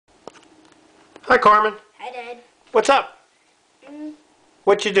Hi, Carmen. Hi, Dad. What's up?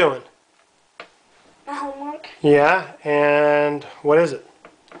 What you doing? My homework. Yeah, and what is it?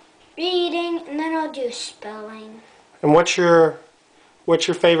 Reading, and then I'll do spelling. And what's your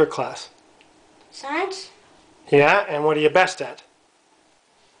favorite class? Science. Yeah, and what are you best at?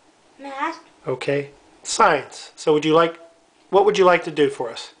 Math. Okay, science. So what would you like to do for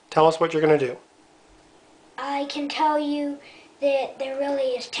us? Tell us what you're going to do. I can tell you that there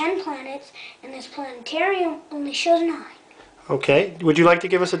really is 10 planets, and this planetarium only shows 9. Okay, would you like to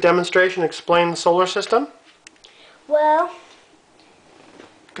give us a demonstration, explain the solar system? Well,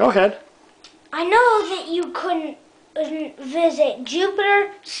 Go ahead. I know that you couldn't visit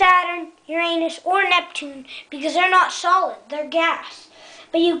Jupiter, Saturn, Uranus, or Neptune because they're not solid, they're gas.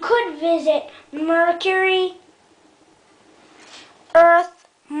 But you could visit Mercury, Earth,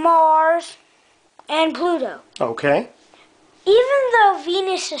 Mars, and Pluto. Okay. Even though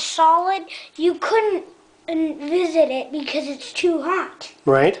Venus is solid, you couldn't visit it because it's too hot.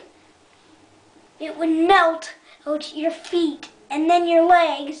 Right. It would melt out your feet, and then your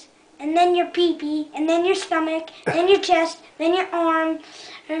legs, and then your pee-pee, and then your stomach, then your chest, then your arms,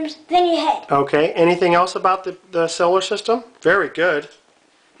 then your head. Okay, anything else about the solar system? Very good.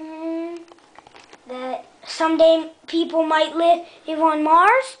 That someday people might live on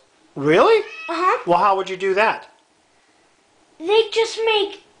Mars. Really? Uh-huh. Well, how would you do that? They just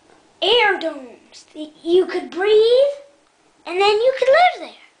make air domes. You could breathe, and then you could live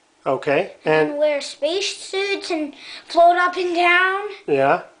there. Okay, And wear spacesuits and float up and down.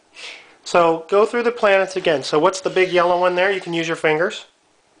 yeah. So go through the planets again. So what's the big yellow one there? You can use your fingers.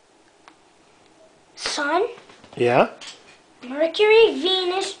 Sun, Yeah. Mercury,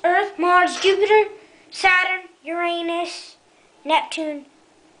 Venus, Earth, Mars, Jupiter, Saturn, Uranus, Neptune.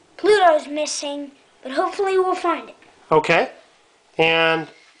 Pluto's missing, but hopefully we'll find it. Okay. And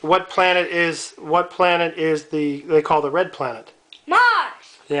what planet is they call the red planet?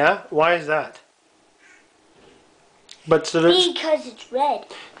 Mars! Yeah. Why is that? But Because it's red.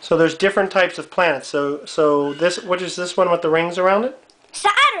 so there's different types of planets. So what is this one with the rings around it?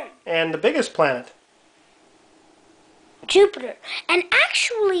 Saturn! And the biggest planet? Jupiter. And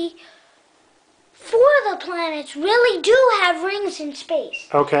actually, 4 of the planets really do have rings in space.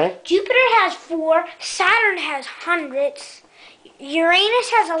 Okay. Jupiter has 4, Saturn has hundreds, Uranus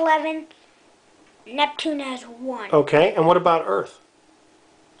has 11, Neptune has 1. Okay. And what about Earth?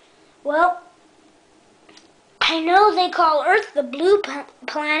 Well, I know they call Earth the blue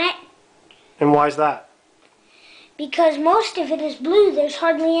planet And why is that? because most of it is blue. There's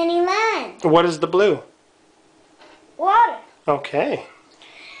hardly any land. What is the blue? Water. Okay.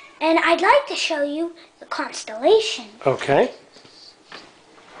 And I'd like to show you the constellation. Okay.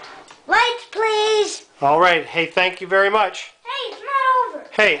 Lights, please. All right. Hey, thank you very much. Hey, it's not over.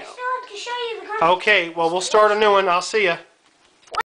 Hey. I still have to show you the constellation. Okay. Well, we'll start a new one. I'll see ya.